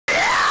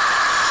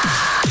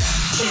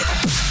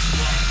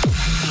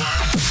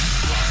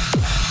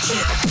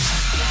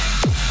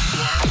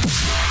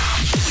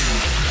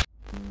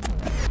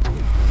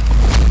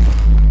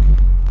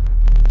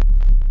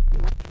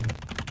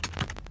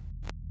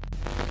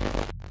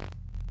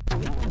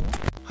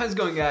How's it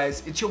going,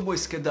 guys? It's your boy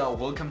Skada,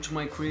 welcome to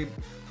my crib.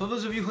 For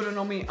those of you who don't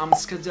know me, I'm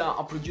Skada,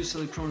 I produce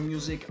electronic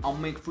music, I'll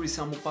make free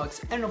sample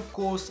packs, and of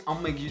course, I'll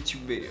make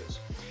YouTube videos.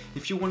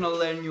 If you wanna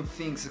learn new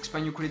things,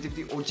 expand your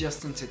creativity, or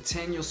just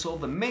entertain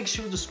yourself, then make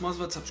sure to smash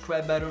that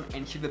subscribe button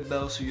and hit the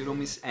bell so you don't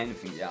miss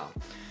anything, yeah.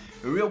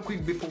 Real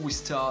quick before we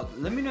start,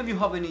 let me know if you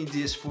have any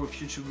ideas for a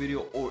future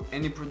video or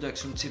any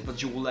production tip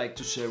that you would like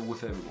to share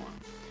with everyone.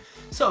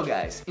 So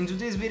guys, in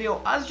today's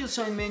video, as you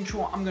saw in the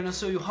intro, I'm gonna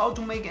show you how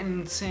to make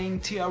an insane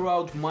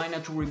Tearout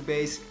Minatory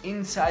bass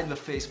inside the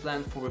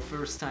Phaseplant for the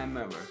first time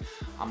ever.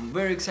 I'm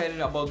very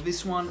excited about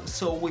this one,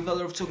 so with a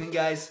lot of talking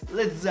guys,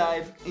 let's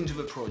dive into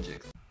the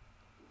project.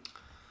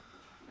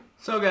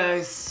 So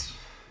guys,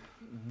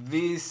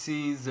 this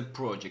is the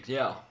project,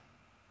 yeah.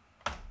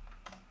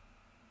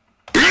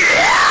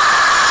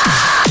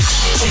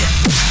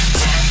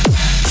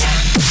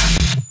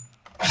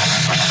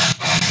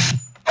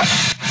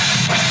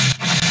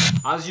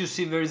 As you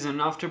see, there is an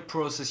after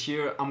process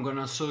here. I'm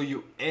gonna show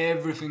you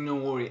everything,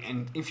 don't worry.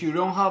 And if you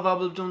don't have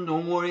Ableton,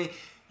 don't worry,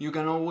 you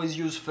can always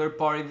use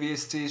third-party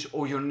VSTs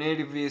or your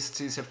native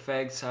VSTs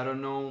effects, I don't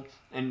know,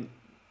 and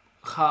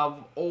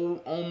have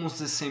almost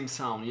the same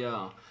sound,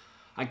 yeah.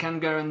 I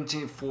can't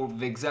guarantee for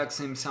the exact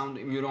same sound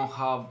if you don't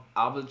have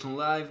Ableton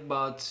Live,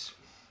 but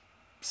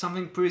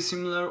something pretty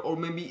similar or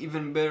maybe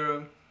even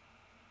better.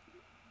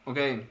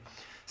 Okay,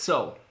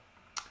 so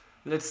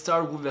let's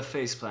start with the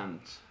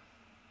Phaseplant.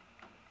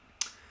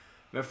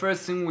 The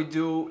first thing we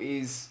do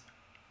is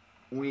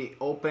we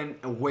open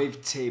a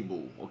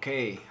wavetable,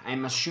 okay?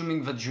 I'm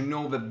assuming that you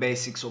know the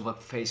basics of a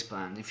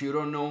Phaseplant. If you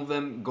don't know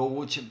them, go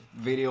watch a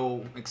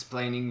video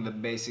explaining the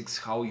basics,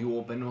 how you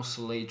open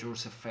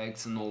oscillators,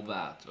 effects and all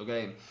that,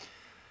 okay?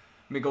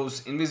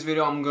 Because in this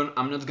video I'm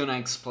not gonna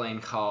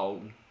explain how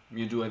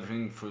you do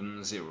everything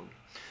from zero.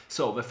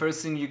 So the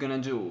first thing you're gonna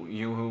do,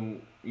 you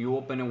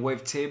open a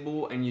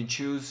wavetable and you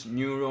choose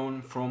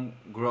neuron from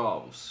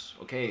grows,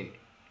 okay?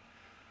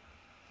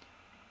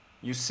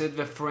 You set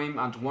the frame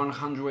at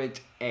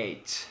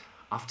 108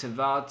 after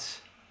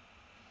that,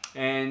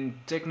 and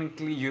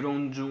technically you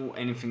don't do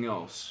anything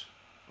else,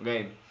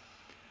 okay?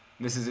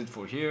 This is it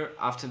for here.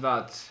 After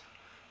that,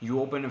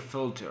 you open a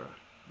filter,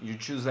 you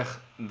choose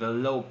the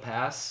low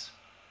pass,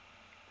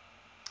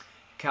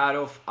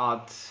 cutoff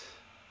at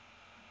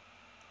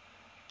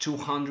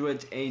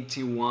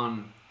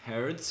 281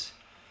 Hertz,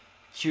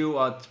 Q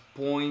at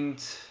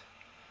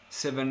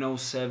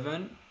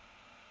 0.707,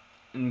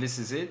 and this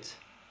is it.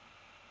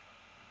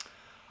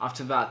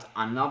 After that,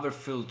 another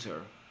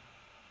filter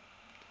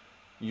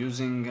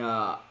using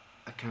I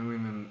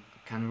can't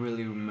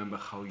really remember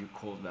how you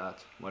call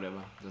that,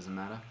 whatever, doesn't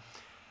matter.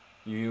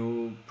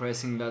 You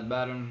pressing that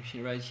button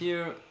right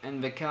here,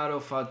 and the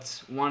cutoff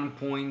at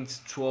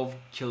 1.12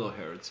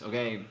 kilohertz,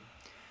 okay.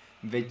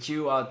 The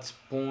Q at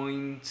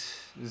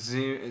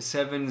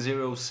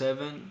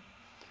 0.707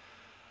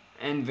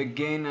 and the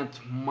gain at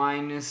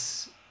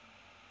minus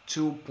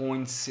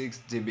 2.6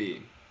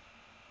 dB.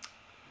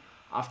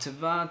 After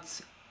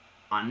that,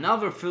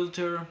 another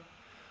filter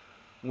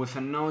with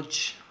a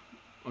notch,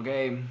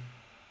 okay,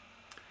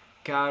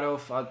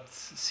 cutoff at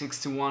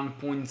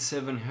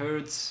 61.7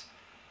 Hertz,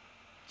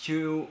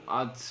 Q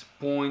at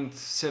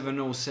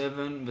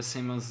 0.707, the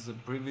same as the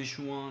previous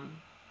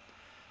one.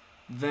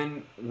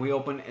 Then we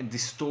open a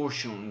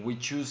distortion, we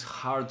choose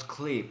hard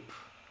clip,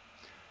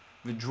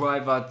 we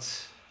drive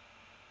at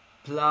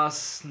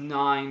plus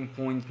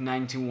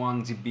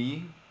 9.91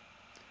 dB,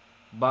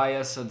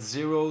 bias at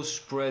 0,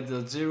 spread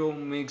at 0,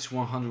 mix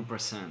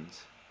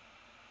 100%.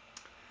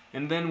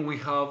 And then we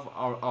have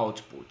our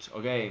output,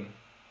 okay,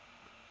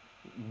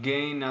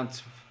 gain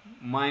at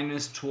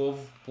minus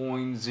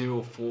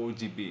 12.04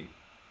 dB.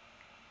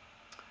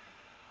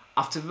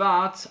 After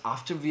that,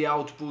 after the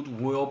output,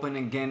 we open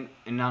again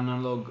an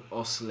analog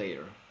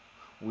oscillator.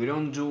 We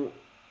don't do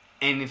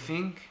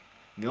anything.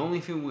 The only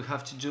thing we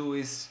have to do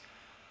is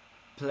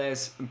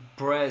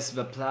press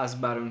the plus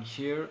button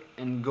here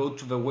and go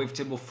to the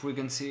wavetable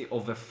frequency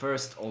of the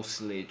first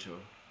oscillator,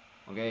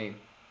 okay,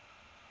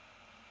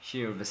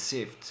 here the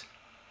shift,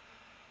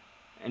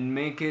 and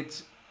make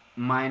it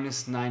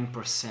minus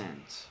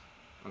 9%,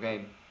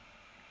 okay.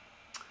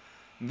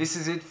 This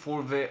is it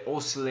for the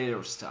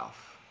oscillator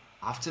stuff.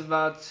 After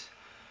that,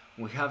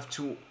 we have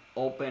to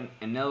open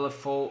an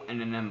LFO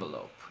and an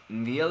envelope.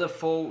 In the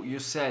LFO, you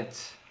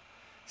set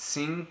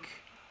sync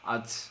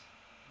at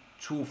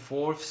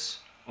 2/4,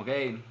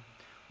 okay,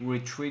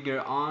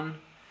 retrigger on,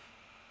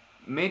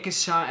 make a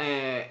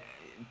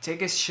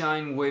take a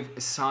sine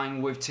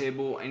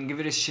wavetable and give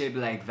it a shape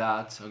like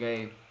that,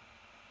 okay,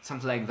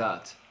 something like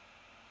that.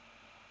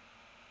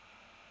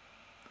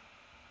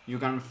 You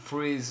can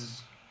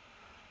freeze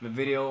the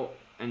video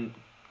and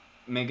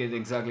make it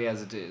exactly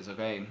as it is,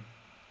 okay.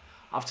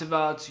 After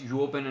that,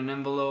 you open an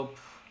envelope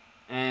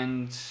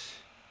and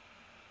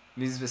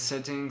these are the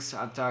settings: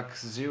 attack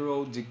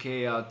 0,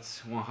 decay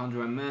at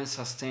 100 ms,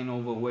 sustain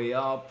all the way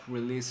up,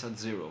 release at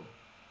 0.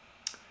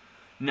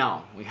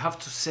 Now we have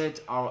to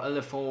set our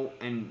LFO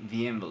and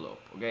the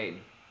envelope,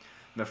 okay.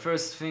 The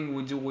first thing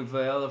we do with the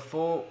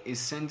LFO is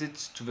send it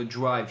to the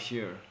drive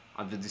here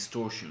at the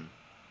distortion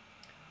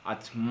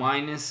at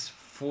minus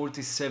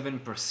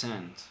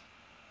 47%.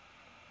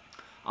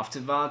 After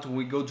that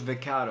we go to the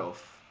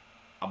cutoff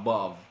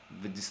above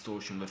the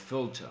distortion, the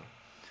filter,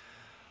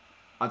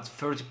 at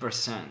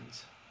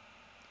 30%.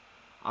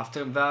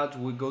 After that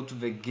we go to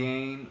the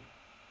gain.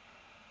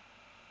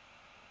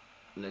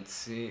 Let's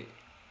see,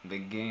 the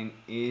gain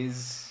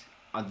is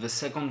at the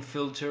second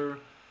filter,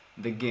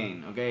 the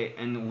gain, okay,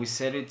 and we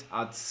set it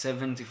at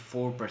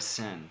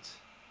 74%.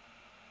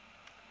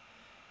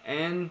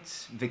 And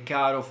the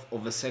cutoff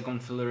of the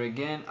second filter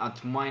again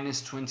at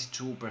minus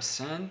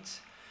 22%.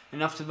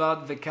 And after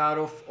that the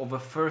cutoff of the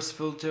first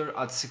filter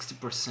at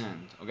 60%,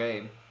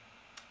 okay.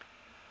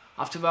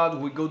 After that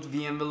we go to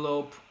the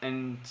envelope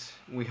and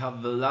we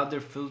have the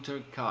ladder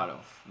filter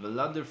cutoff. The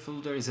ladder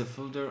filter is a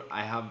filter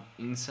I have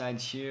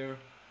inside here.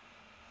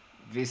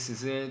 This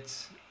is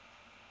it.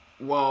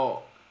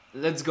 Well,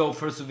 let's go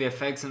first to the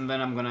effects and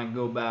then I'm gonna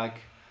go back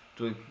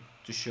to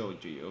show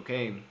it to you,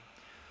 okay.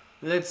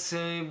 Let's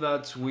say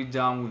that we're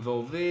done with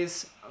all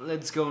this.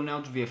 Let's go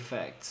now to the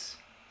effects.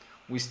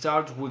 We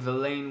start with the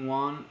lane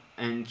 1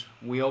 and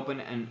we open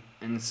and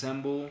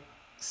ensemble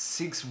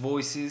 6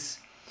 voices,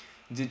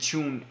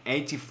 detune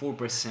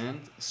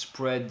 84%,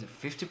 spread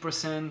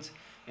 50%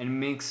 and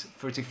mix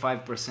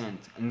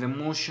 35%, and the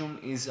motion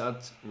is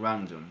at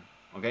random,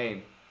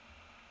 okay.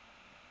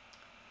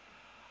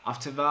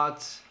 After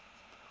that,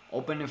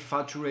 open a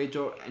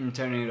Tearout and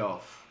turn it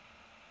off.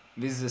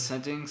 This is the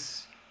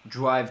settings.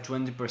 Drive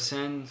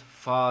 20%,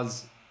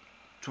 fuzz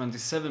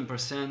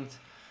 27%,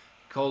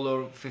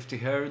 color 50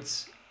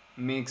 Hz,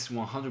 mix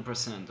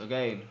 100%,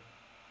 okay.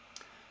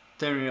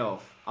 Turn it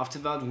off. After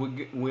that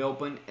we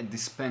open a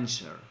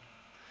dispenser.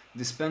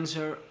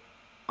 Dispenser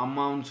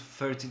amount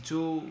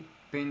 32,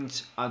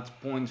 pinch at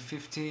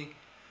 0.50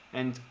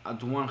 and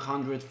at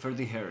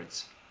 130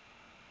 Hz.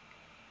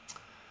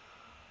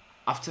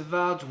 After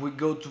that we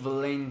go to the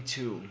lane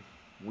 2.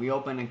 We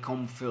open a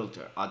comb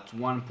filter at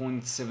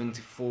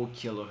 1.74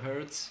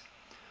 kHz,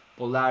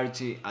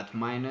 polarity at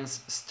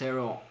minus,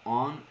 stereo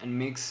on and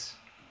mix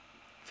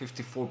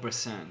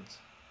 54%.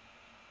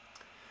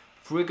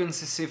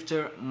 Frequency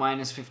shifter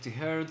minus 50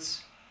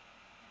 Hz.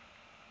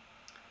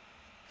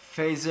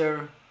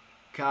 Phaser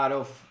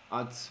cutoff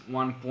at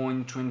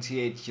 1.28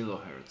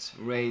 kHz,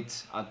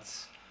 rate at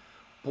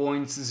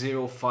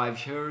 0.05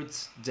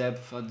 Hz,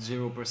 depth at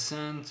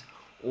 0%,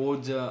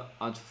 order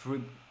at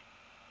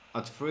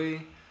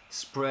 3,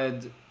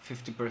 spread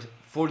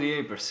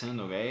 48%,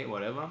 okay,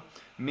 whatever,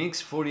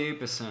 mix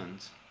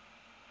 48%.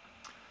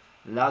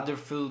 Ladder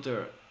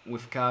filter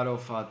with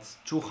cutoff at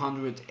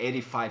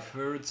 285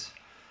 Hz,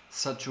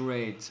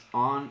 saturate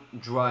on,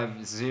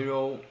 drive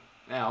 0,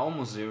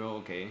 almost 0,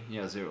 okay,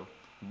 yeah, 0,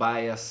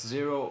 bias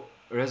 0,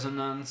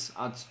 resonance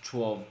at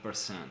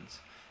 12%,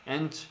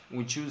 and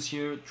we choose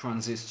here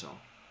transistor.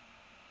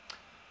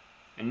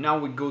 And now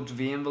we go to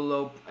the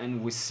envelope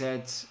and we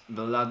set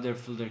the ladder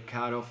filter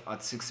cutoff at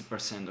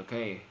 60%,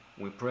 okay.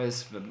 We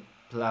press the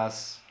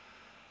plus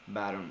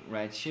button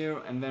right here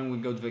and then we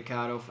go to the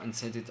cutoff and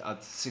set it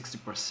at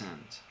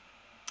 60%.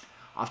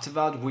 After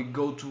that we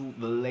go to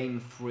the lane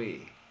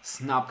 3,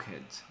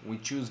 snaphead. We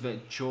choose the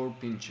chord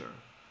pincher,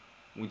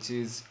 which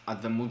is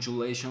at the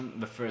modulation,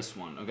 the first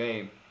one,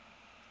 okay.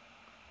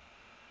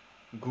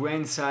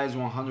 Grain size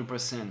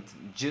 100%,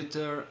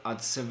 jitter at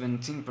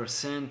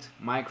 17%,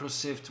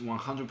 microshift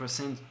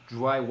 100%,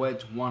 dry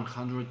wet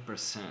 100%.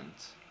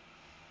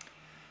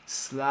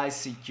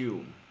 Slice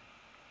EQ,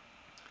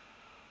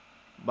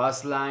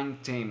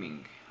 bassline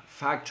taming,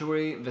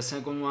 factory, the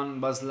second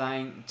one,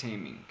 bassline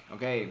taming,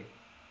 okay.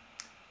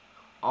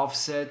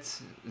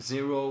 Offset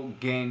 0,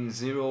 gain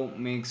 0,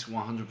 mix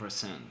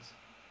 100%.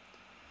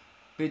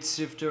 Pitch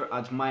shifter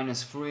at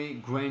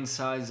 -3, grain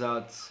size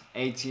at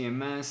 80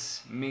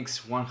 ms, mix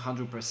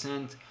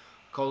 100%,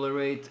 color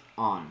rate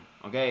on,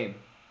 okay.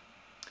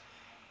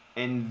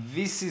 And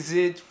this is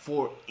it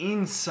for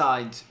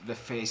inside the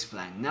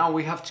Phaseplant. Now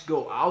we have to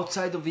go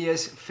outside of the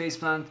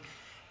Phaseplant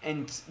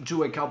and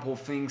do a couple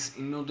of things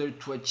in order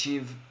to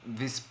achieve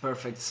this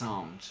perfect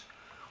sound.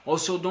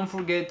 Also, don't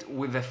forget,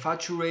 with the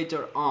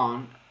Tearout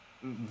on,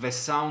 the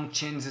sound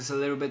changes a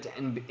little bit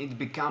and it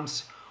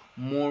becomes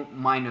more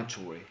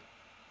Minatory.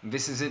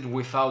 This is it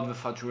without the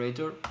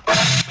Tearout,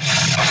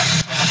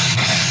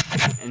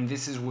 and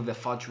this is with the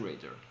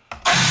Tearout.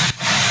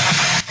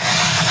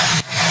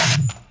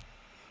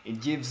 It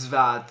gives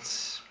that,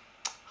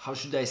 how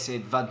should I say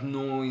it, that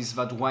noise,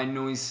 that white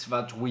noise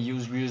that we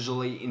use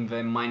usually in the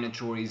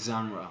Minatory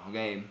genre,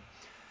 okay?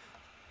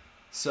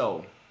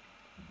 So,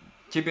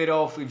 keep it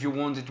off if you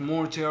want it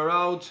more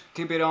Tearout,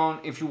 keep it on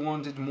if you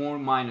want it more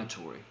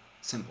Minatory.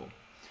 Simple.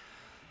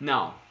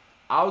 Now,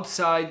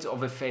 outside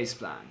of a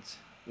Phaseplant,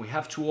 we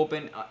have to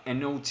open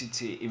an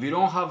OTT. If you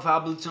don't have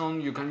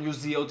Ableton, you can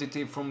use the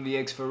OTT from the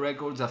Expert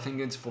Records, I think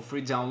it's for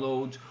free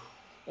download,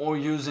 or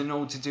use an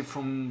OTT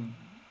from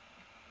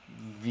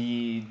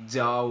the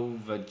DAW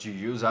that you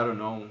use, I don't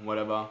know,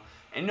 whatever.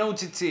 An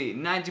OTT,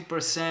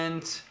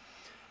 90%,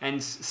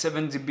 and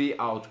 7 dB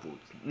output.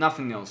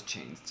 Nothing else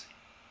changed.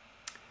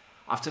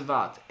 After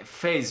that, a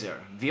phaser.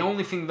 The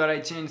only thing that I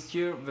changed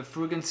here, the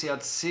frequency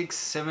at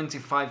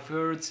 675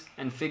 Hz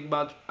and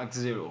feedback at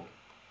 0.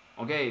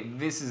 Okay,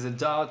 this is a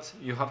dot,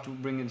 you have to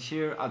bring it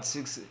here at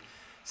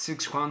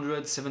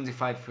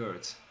 675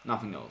 Hz,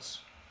 nothing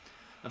else.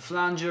 A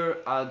flanger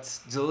at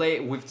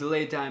with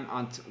delay time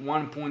at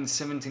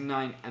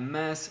 1.79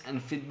 ms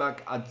and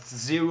feedback at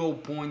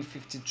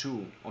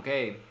 0.52.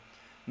 Okay,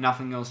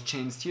 nothing else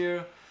changed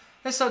here.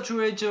 A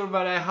saturator,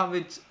 but I have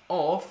it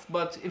off,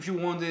 but if you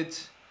want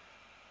it,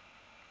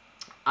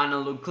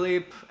 analog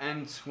clip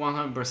and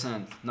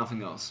 100%,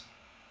 nothing else.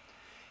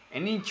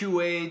 An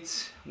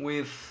EQ8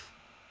 with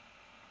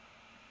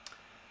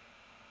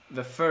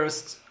the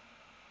first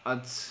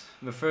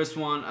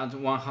one at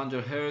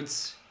 100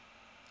 Hz.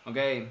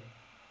 Okay,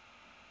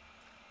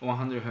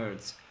 100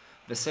 Hz.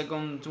 The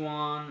second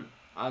one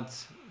at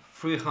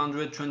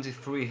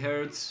 323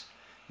 Hz,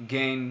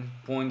 gain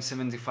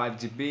 0.75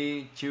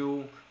 dB,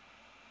 Q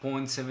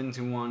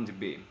 0.71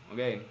 dB.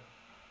 Okay,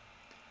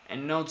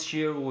 and notes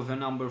here with the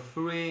number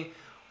 3,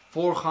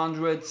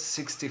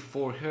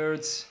 464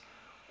 Hz,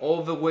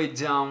 all the way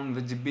down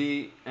the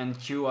dB and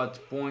Q at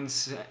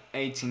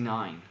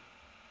 0.89.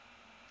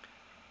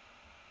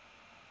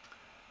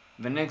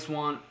 The next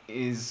one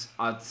is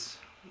at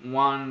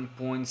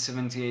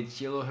 1.78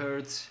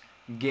 kHz,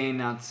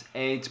 gain at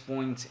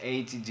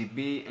 8.80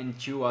 dB and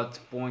Q at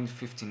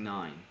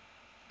 0.59.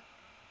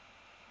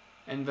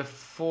 And the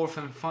fourth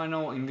and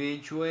final in the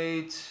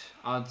EQ8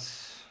 at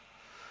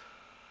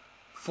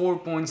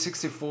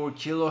 4.64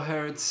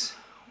 kHz,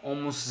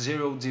 almost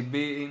 0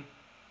 dB,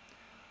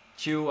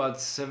 Q at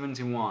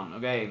 71.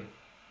 Okay.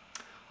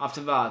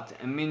 After that,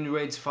 a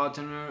mid-range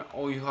fattener.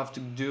 All you have to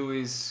do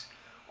is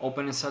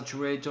open a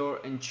saturator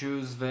and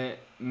choose the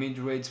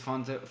mid-range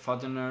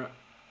fattener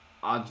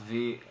at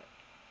the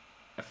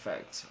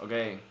effect.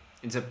 Okay,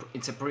 it's a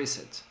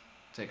preset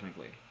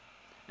technically,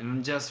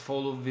 and just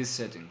follow these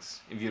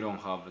settings if you don't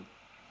have it.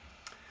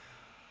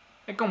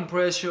 A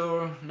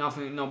compressor,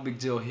 nothing, no big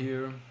deal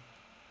here.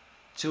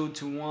 2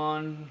 to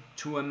 1,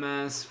 2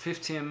 ms,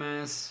 50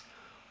 ms,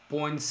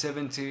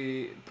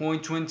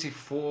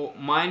 0.24,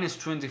 minus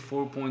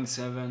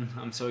 24.7.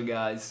 I'm sorry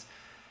guys,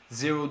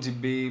 0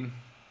 dB.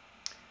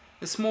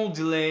 A small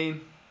delay,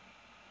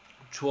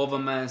 12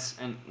 ms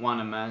and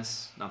 1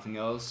 ms, nothing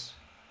else.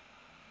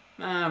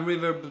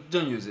 Reverb,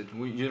 don't use it,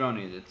 you don't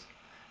need it.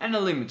 And a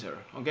limiter,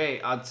 okay,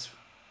 at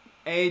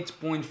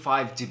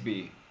 8.5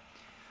 dB.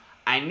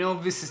 I know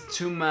this is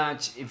too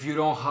much if you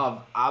don't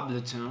have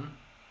Ableton,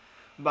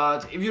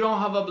 but if you don't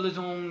have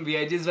Ableton, the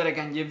ideas that I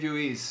can give you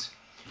is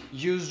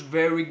use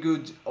very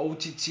good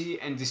OTT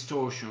and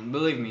distortion.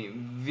 Believe me,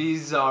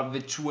 these are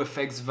the two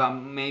effects that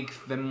make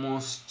the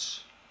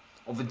most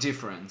of a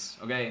difference.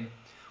 Okay,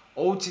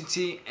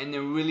 OTT and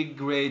a really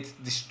great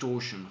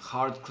distortion,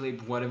 hard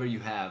clip, whatever you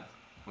have.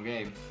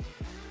 Okay,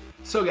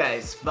 so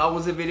guys, that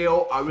was the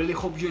video. I really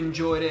hope you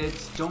enjoyed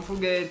it. Don't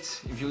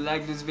forget, if you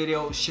like this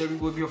video, share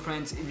it with your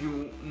friends. If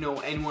you know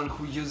anyone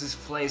who uses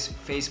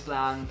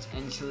Phaseplant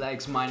and he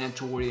likes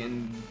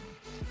Minatory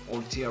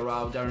or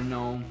Tearout, I don't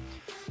know,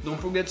 don't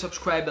forget to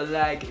subscribe and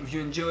like if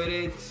you enjoyed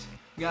it.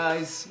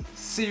 Guys,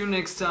 see you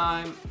next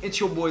time. It's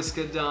your boy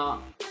Skada.